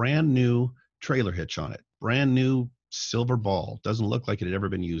a brand new trailer hitch on it, brand new silver ball. Doesn't look like it had ever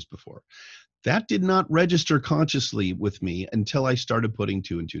been used before. That did not register consciously with me until I started putting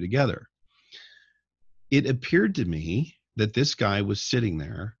two and two together. It appeared to me that this guy was sitting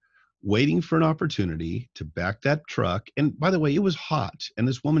there waiting for an opportunity to back that truck. And by the way, it was hot, and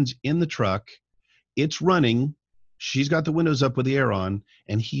this woman's in the truck. It's running. She's got the windows up with the air on,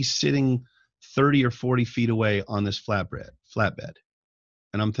 and he's sitting 30 or 40 feet away on this flatbed.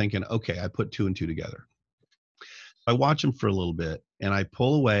 And I'm thinking, okay, I put two and two together. I watch him for a little bit, and I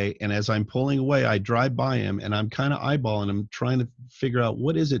pull away. And as I'm pulling away, I drive by him, and I'm kind of eyeballing him, trying to figure out,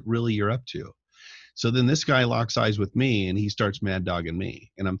 what is it really you're up to? So then this guy locks eyes with me, and he starts mad dogging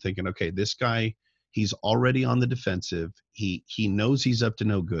me. And I'm thinking, okay, this guy, he's already on the defensive. He knows he's up to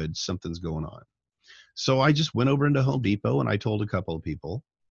no good. Something's going on. So I just went over into Home Depot and I told a couple of people,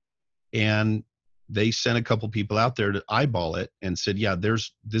 and they sent a couple people out there to eyeball it and said, yeah,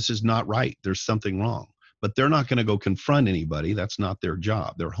 this is not right. There's something wrong. But they're not going to go confront anybody. That's not their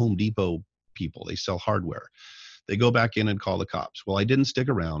job. They're Home Depot people. They sell hardware. They go back in and call the cops. Well, I didn't stick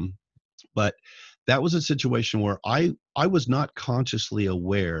around, but that was a situation where I was not consciously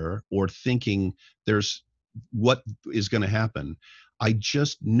aware or thinking there's what is going to happen. I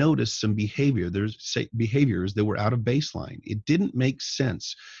just noticed some behavior. There's behaviors that were out of baseline. It didn't make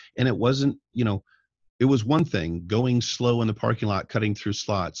sense. And it wasn't, it was one thing going slow in the parking lot, cutting through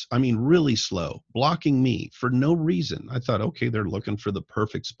slots. I mean, really slow, blocking me for no reason. I thought, okay, they're looking for the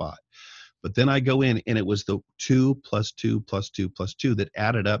perfect spot. But then I go in and it was the 2 plus 2 plus 2 plus 2 that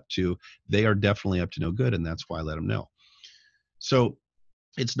added up to they are definitely up to no good. And that's why I let them know. So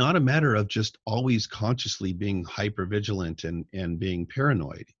it's not a matter of just always consciously being hyper vigilant and being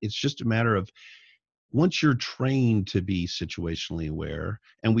paranoid. It's just a matter of once you're trained to be situationally aware,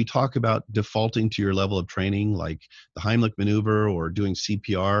 and we talk about defaulting to your level of training, like the Heimlich maneuver or doing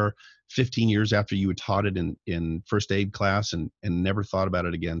CPR 15 years after you were taught it in first aid class and never thought about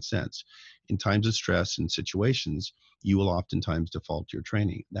it again since. In times of stress and situations, you will oftentimes default to your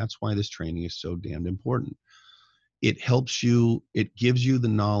training. That's why this training is so damned important. It helps you, it gives you the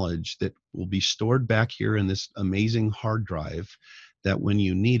knowledge that will be stored back here in this amazing hard drive that when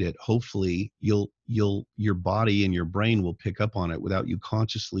you need it, hopefully your body and your brain will pick up on it without you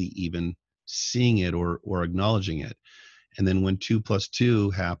consciously even seeing it or acknowledging it. And then when 2 plus 2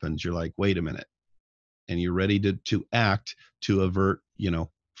 happens, you're like, wait a minute. And you're ready to act to avert,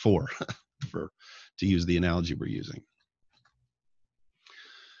 4, to use the analogy we're using.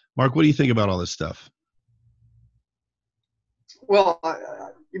 Mark, what do you think about all this stuff? Well,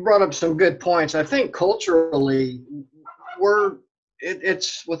 you brought up some good points. I think culturally,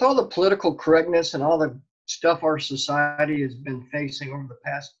 it's with all the political correctness and all the stuff our society has been facing over the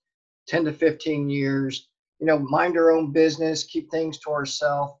past 10 to 15 years, mind our own business, keep things to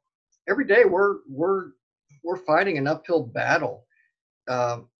ourselves. Every day we're fighting an uphill battle.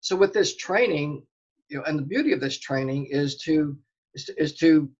 So with this training, and the beauty of this training is to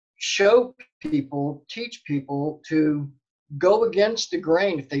show people, teach people to go against the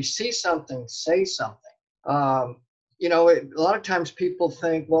grain. If they see something, say something. A lot of times people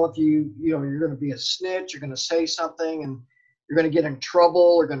think, well, if you're going to be a snitch, you're going to say something and you're going to get in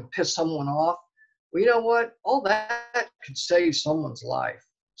trouble or going to piss someone off. Well, you know what? All that could save someone's life.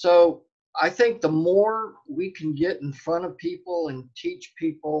 So I think the more we can get in front of people and teach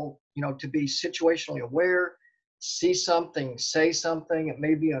people, to be situationally aware, see something, say something, it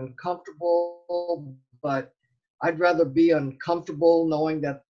may be uncomfortable, but I'd rather be uncomfortable knowing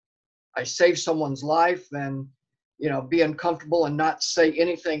that I saved someone's life than, be uncomfortable and not say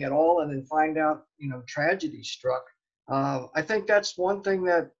anything at all and then find out, tragedy struck. I think that's one thing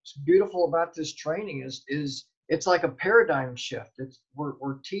that's beautiful about this training is it's like a paradigm shift.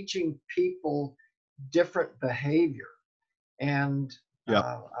 We're teaching people different behavior, and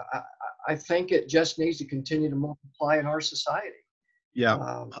I think it just needs to continue to multiply in our society.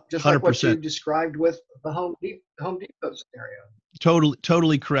 Yeah, just like what you described with the Home Depot scenario.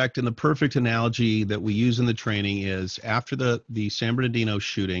 Totally correct. And the perfect analogy that we use in the training is after the San Bernardino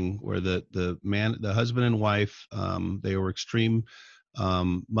shooting, where the husband and wife, they were extreme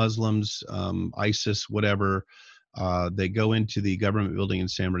Muslims, ISIS, whatever. They go into the government building in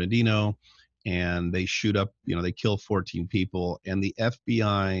San Bernardino and they shoot up, they kill 14 people, and the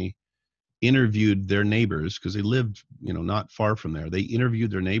FBI interviewed their neighbors because they lived, not far from there. They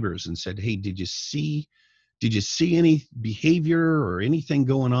interviewed their neighbors and said, hey, did you see any behavior or anything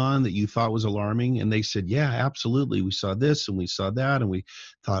going on that you thought was alarming? And they said, yeah, absolutely. We saw this and we saw that. And we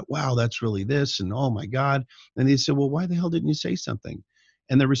thought, wow, that's really this. And oh my God. And they said, well, why the hell didn't you say something?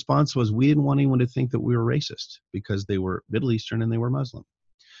 And the response was, we didn't want anyone to think that we were racist because they were Middle Eastern and they were Muslim.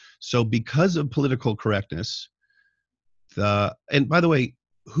 So because of political correctness, and by the way,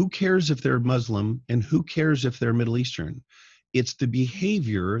 who cares if they're Muslim and who cares if they're Middle Eastern? It's the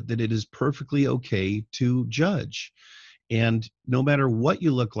behavior that it is perfectly okay to judge. And no matter what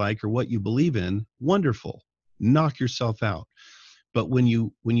you look like or what you believe in, wonderful, knock yourself out. But when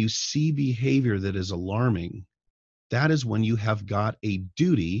you see behavior that is alarming, that is when you have got a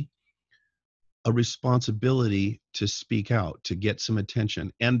duty, a responsibility to speak out, to get some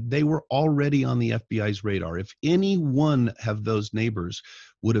attention. And they were already on the FBI's radar. If any one of those neighbors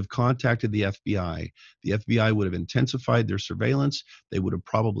would have contacted the FBI would have intensified their surveillance. They would have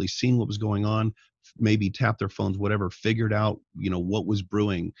probably seen what was going on, maybe tapped their phones, whatever, figured out, what was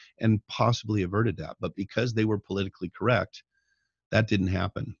brewing and possibly averted that. But because they were politically correct, That didn't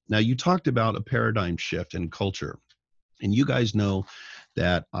happen. Now, you talked about a paradigm shift in culture, and you guys know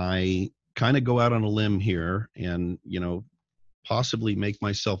that I kind of go out on a limb here and, possibly make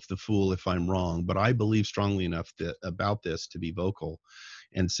myself the fool if I'm wrong, but I believe strongly enough about this to be vocal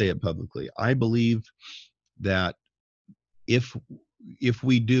and say it publicly. I believe that if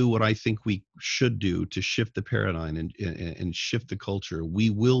we do what I think we should do to shift the paradigm and shift the culture,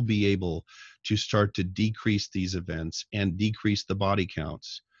 we will be able to start to decrease these events and decrease the body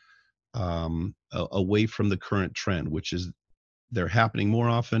counts away from the current trend, which is they're happening more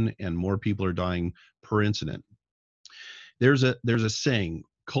often and more people are dying per incident. There's a saying,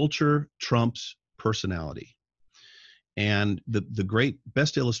 culture trumps personality. And the great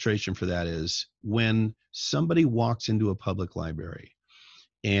best illustration for that is when somebody walks into a public library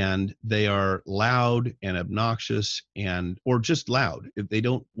and they are loud and obnoxious or just loud. If they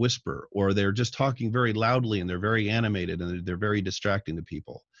don't whisper, or they're just talking very loudly and they're very animated and they're very distracting to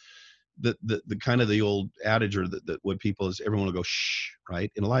people. The kind of the old adage, or what people is, everyone will go shh,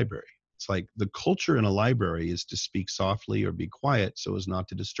 right? In a library. It's like the culture in a library is to speak softly or be quiet so as not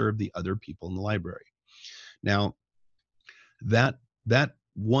to disturb the other people in the library. Now, that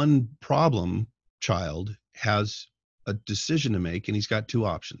one problem child has a decision to make, and he's got two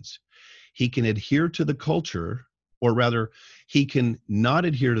options. He can adhere to the culture, or rather, he can not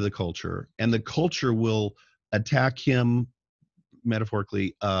adhere to the culture, and the culture will attack him,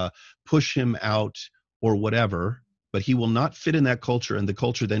 metaphorically, push him out or whatever, but he will not fit in that culture, and the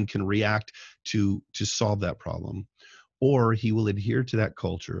culture then can react to solve that problem. Or he will adhere to that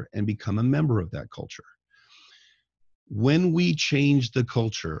culture and become a member of that culture. When we change the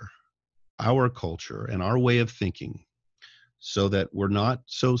culture, our culture and our way of thinking, so that we're not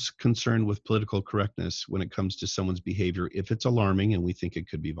so concerned with political correctness when it comes to someone's behavior, if it's alarming and we think it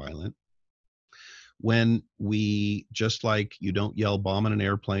could be violent, when we, just like you don't yell bomb in an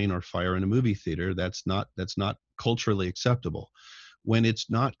airplane or fire in a movie theater, that's not culturally acceptable. When it's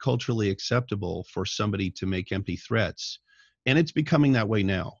not culturally acceptable for somebody to make empty threats, and it's becoming that way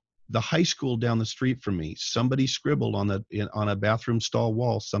now. The high school down the street from me, somebody scribbled on a bathroom stall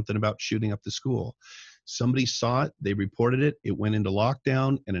wall something about shooting up the school. Somebody saw it, they reported it, it went into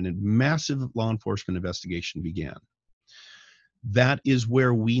lockdown, and a massive law enforcement investigation began. That is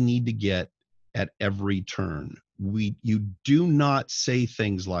where we need to get at every turn. You do not say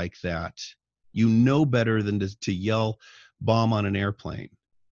things like that. You know better than to yell bomb on an airplane.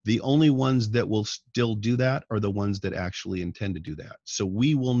 The only ones that will still do that are the ones that actually intend to do that. So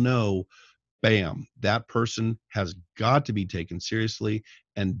we will know, bam, that person has got to be taken seriously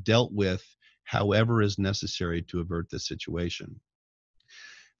and dealt with however is necessary to avert the situation.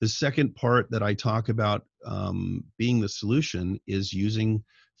 The second part that I talk about being the solution is using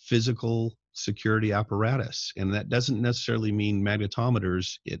physical security apparatus. And that doesn't necessarily mean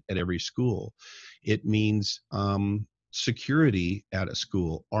magnetometers at every school. It means security at a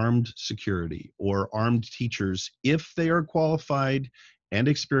school, armed security, or armed teachers if they are qualified and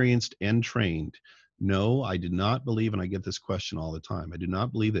experienced and trained. No, I do not believe, and I get this question all the time, I do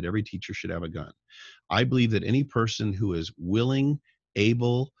not believe that every teacher should have a gun. I believe that any person who is willing,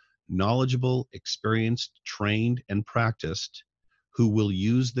 able, knowledgeable, experienced, trained, and practiced, who will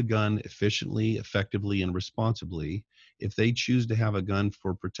use the gun efficiently, effectively, and responsibly, if they choose to have a gun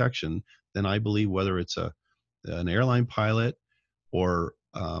for protection, then I believe whether it's an airline pilot or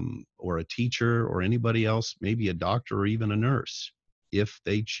a teacher or anybody else, maybe a doctor or even a nurse, if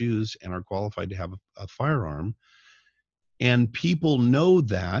they choose and are qualified to have a firearm, and people know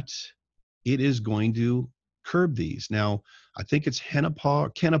that, it is going to curb these. Now, I think it's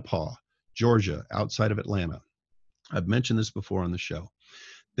Kenepaw, Georgia, outside of Atlanta. I've mentioned this before on the show.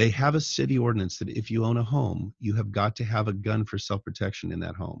 They have a city ordinance that if you own a home, you have got to have a gun for self-protection in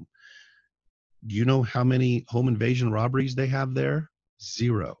that home. Do you know how many home invasion robberies they have there?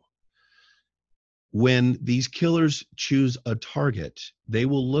 0. When these killers choose a target, they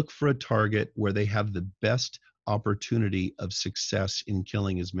will look for a target where they have the best opportunity of success in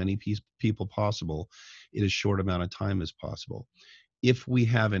killing as many people possible in as short amount of time as possible. If we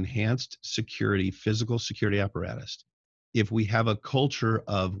have enhanced security, physical security apparatus, if we have a culture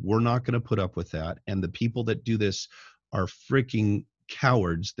of we're not going to put up with that, and the people that do this are freaking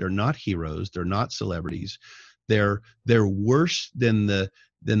cowards, they're not heroes, they're not celebrities, they're worse than the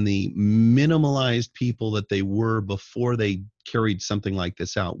minimalized people that they were before they carried something like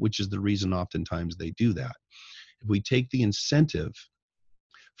this out, which is the reason oftentimes they do that. If we take the incentive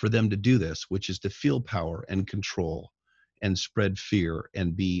for them to do this, which is to feel power and control and spread fear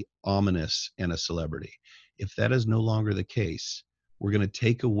and be ominous and a celebrity, if that is no longer the case, we're going to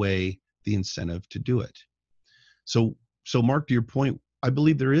take away the incentive to do it. So so Mark, to your point, I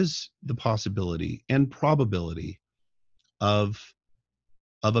believe there is the possibility and probability of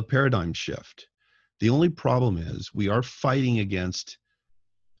a paradigm shift. The only problem is we are fighting against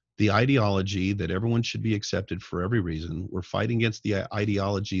the ideology that everyone should be accepted for every reason. We're fighting against the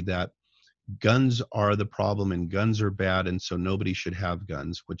ideology that guns are the problem and guns are bad, and so nobody should have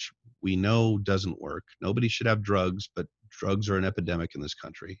guns, which we know doesn't work. Nobody should have drugs, but drugs are an epidemic in this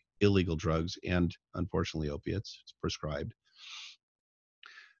country, illegal drugs, and unfortunately opiates. It's prescribed.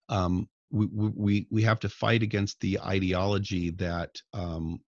 We have to fight against the ideology that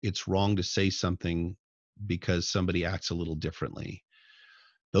it's wrong to say something because somebody acts a little differently.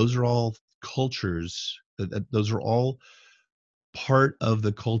 Those are all cultures. Those are all part of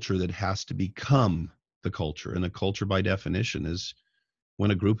the culture that has to become the culture. And the culture, by definition, is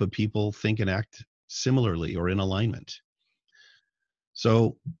when a group of people think and act similarly or in alignment.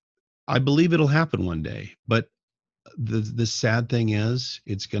 So I believe it'll happen one day, but the sad thing is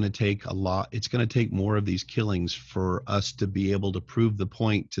it's going to take a lot. It's going to take more of these killings for us to be able to prove the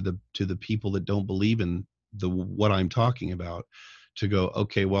point to the people that don't believe in what I'm talking about, to go,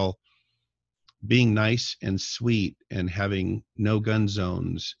 okay, well, being nice and sweet and having no gun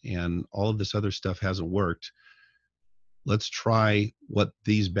zones and all of this other stuff hasn't worked. Let's try what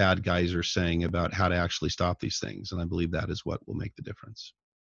these bad guys are saying about how to actually stop these things. And I believe that is what will make the difference.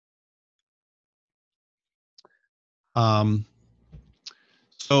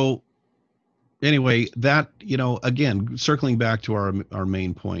 So anyway, that, again, circling back to our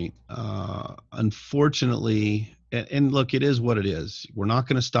main point, unfortunately, and look, it is what it is. We're not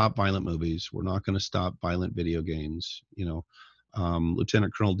going to stop violent movies. We're not going to stop violent video games.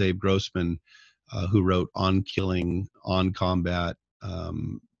 Lieutenant Colonel Dave Grossman, who wrote On Killing, On Combat,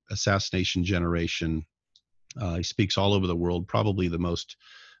 Assassination Generation, he speaks all over the world, probably the most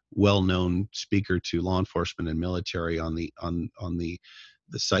well-known speaker to law enforcement and military on the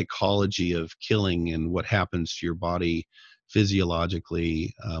psychology of killing and what happens to your body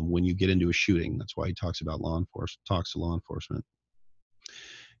physiologically when you get into a shooting. That's why he talks to law enforcement.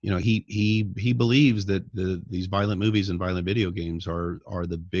 He believes that these violent movies and violent video games are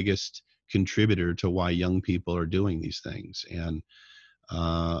the biggest contributor to why young people are doing these things. And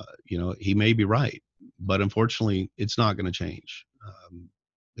he may be right, but unfortunately, it's not going to change.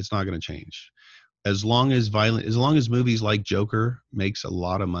 It's not going to change. As long as movies like Joker makes a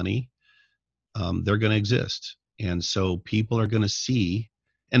lot of money, they're going to exist. And so people are going to see,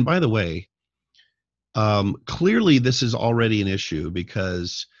 and by the way, clearly this is already an issue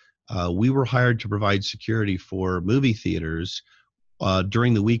because we were hired to provide security for movie theaters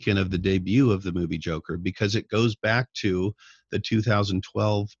during the weekend of the debut of the movie Joker, because it goes back to the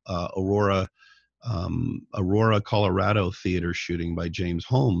 2012 Aurora, Colorado theater shooting by James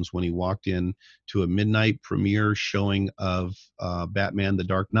Holmes, when he walked in to a midnight premiere showing of Batman: The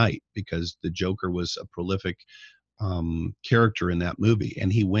Dark Knight, because the Joker was a prolific character in that movie,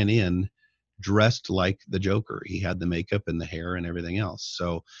 and he went in dressed like the Joker. He had the makeup and the hair and everything else.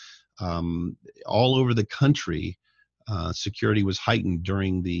 So all over the country, security was heightened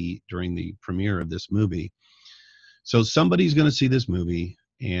during the premiere of this movie. So somebody's going to see this movie,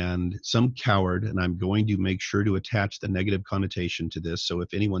 and some coward, and I'm going to make sure to attach the negative connotation to this. So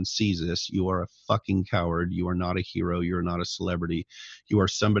if anyone sees this, you are a fucking coward. You are not a hero. You're not a celebrity. You are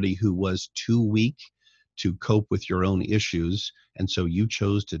somebody who was too weak to cope with your own issues. And so you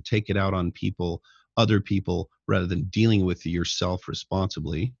chose to take it out on other people, rather than dealing with yourself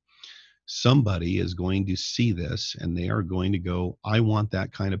responsibly. Somebody is going to see this and they are going to go, I want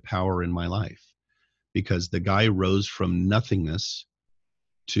that kind of power in my life, because the guy rose from nothingness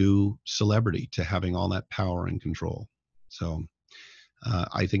to celebrity, to having all that power and control. So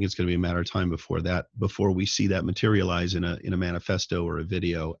I think it's going to be a matter of time before we see that materialize in a manifesto or a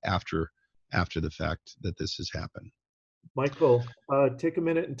video after the fact that this has happened. Michael, take a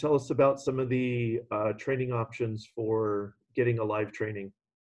minute and tell us about some of the training options for getting a live training.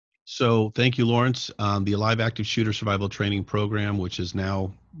 So thank you, Lawrence. The Alive Active Shooter Survival Training Program, which is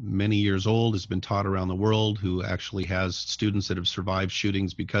now many years old, has been taught around the world, who actually has students that have survived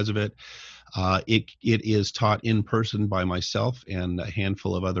shootings because of it. It is taught in person by myself and a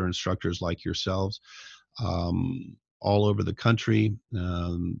handful of other instructors like yourselves all over the country.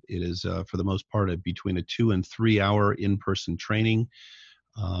 It is, for the most part, between a 2 and 3 hour in-person training.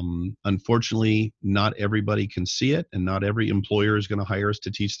 Unfortunately, not everybody can see it, and not every employer is going to hire us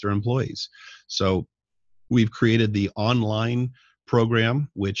to teach their employees. So we've created the online program,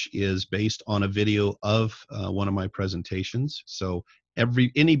 which is based on a video of one of my presentations. So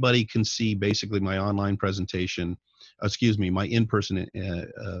anybody can see basically my in-person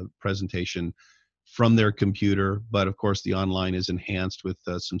presentation from their computer. But of course, the online is enhanced with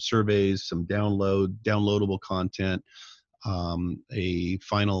some surveys, some downloadable content, a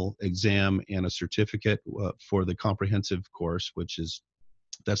final exam, and a certificate for the comprehensive course,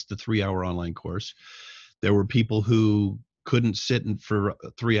 that's the 3-hour online course. There were people who couldn't sit for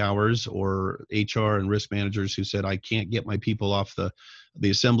 3 hours, or HR and risk managers who said, I can't get my people off the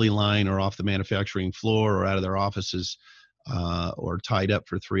assembly line or off the manufacturing floor or out of their offices or tied up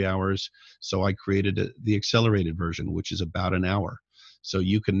for 3 hours. So I created the accelerated version, which is about an hour. So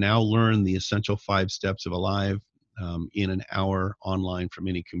you can now learn the essential 5 steps of Alive in an hour online from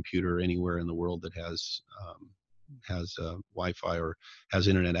any computer anywhere in the world that has Wi-Fi or has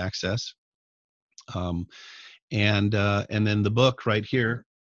internet access. And then the book right here,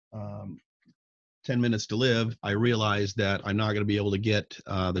 10 Minutes to Live, I realized that I'm not going to be able to get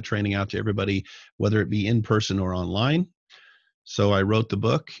the training out to everybody, whether it be in person or online. So I wrote the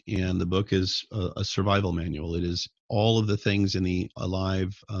book, and the book is a survival manual. It is all of the things in the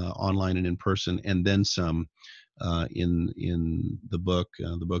Alive, online and in person, and then some in the book.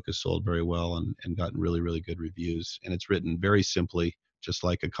 The book has sold very well and gotten really, really good reviews. And it's written very simply, just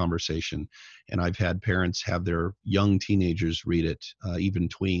like a conversation. And I've had parents have their young teenagers read it, even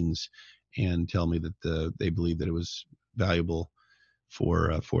tweens, and tell me that they believe that it was valuable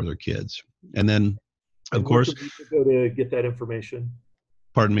for their kids. And then, of course, go to get that information.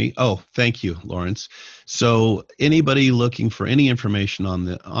 Pardon me. Oh, thank you, Lawrence. So anybody looking for any information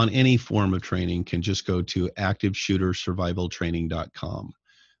on any form of training can just go to activeshootersurvivaltraining.com.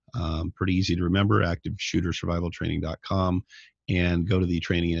 Pretty easy to remember, activeshootersurvivaltraining.com, and go to the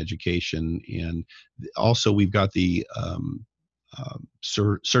training and education. And also we've got the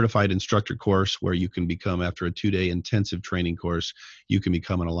certified instructor course, where you can become, after a 2-day intensive training course, you can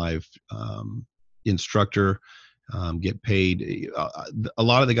become an Alive instructor. Get paid. A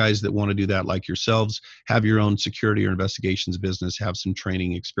lot of the guys that want to do that, like yourselves, have your own security or investigations business, have some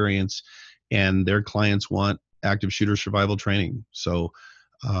training experience, and their clients want active shooter survival training. So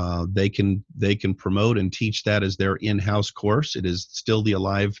they can promote and teach that as their in-house course. It is still the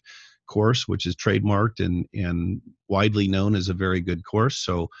Alive course, which is trademarked and widely known as a very good course.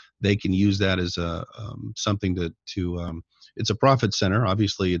 So they can use that as a something to it's a profit center.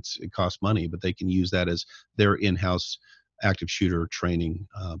 Obviously, it costs money, but they can use that as their in-house active shooter training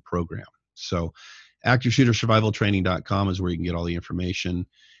program. So activeshootersurvivaltraining.com is where you can get all the information.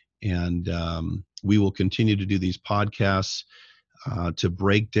 And we will continue to do these podcasts to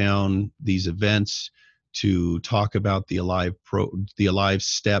break down these events, to talk about the Alive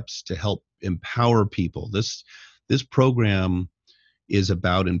steps to help empower people. This program is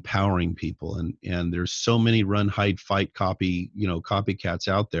about empowering people, and there's so many run, hide, fight copycats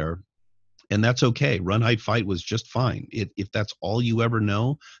out there, and that's okay. Run, hide, fight was just fine. If that's all you ever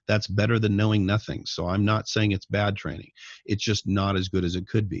know, that's better than knowing nothing. So I'm not saying it's bad training. It's just not as good as it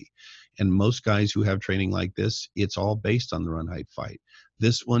could be. And most guys who have training like this, it's all based on the run, hide, fight.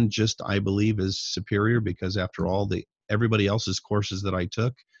 This one just, I believe, is superior because after all everybody else's courses that I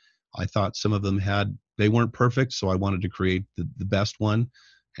took, I thought some of them they weren't perfect, so I wanted to create the best one,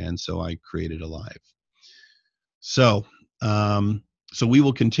 and so I created Alive. So we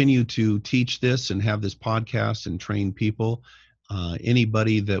will continue to teach this and have this podcast and train people.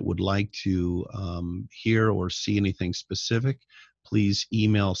 Anybody that would like to hear or see anything specific, please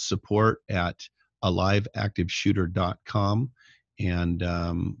email support@aliveactiveshooter.com, and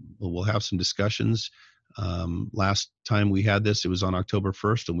we'll have some discussions. Last time we had this, it was on October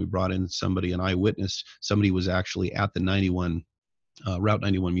 1st, and we brought in an eyewitness. Somebody was actually at the Route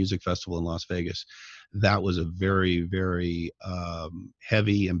 91 Music Festival in Las Vegas. That was a very, very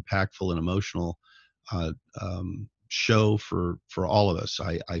heavy, impactful, and emotional show for all of us.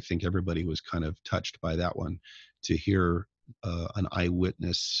 I think everybody was kind of touched by that one, to hear an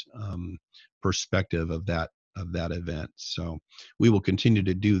eyewitness perspective of that event. So we will continue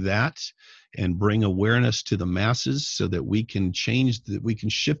to do that and bring awareness to the masses so that we can we can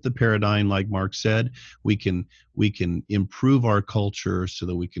shift the paradigm, like Mark said. We can improve our culture so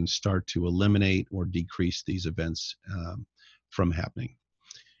that we can start to eliminate or decrease these events from happening.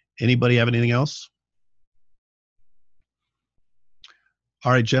 Anybody have anything else?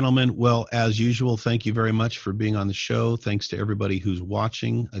 All right, gentlemen. Well, as usual, thank you very much for being on the show. Thanks to everybody who's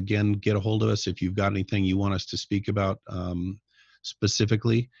watching. Again, get a hold of us if you've got anything you want us to speak about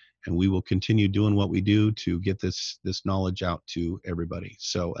specifically, and we will continue doing what we do to get this knowledge out to everybody.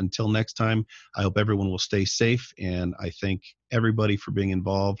 So until next time, I hope everyone will stay safe, and I thank everybody for being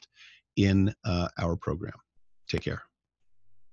involved in our program. Take care.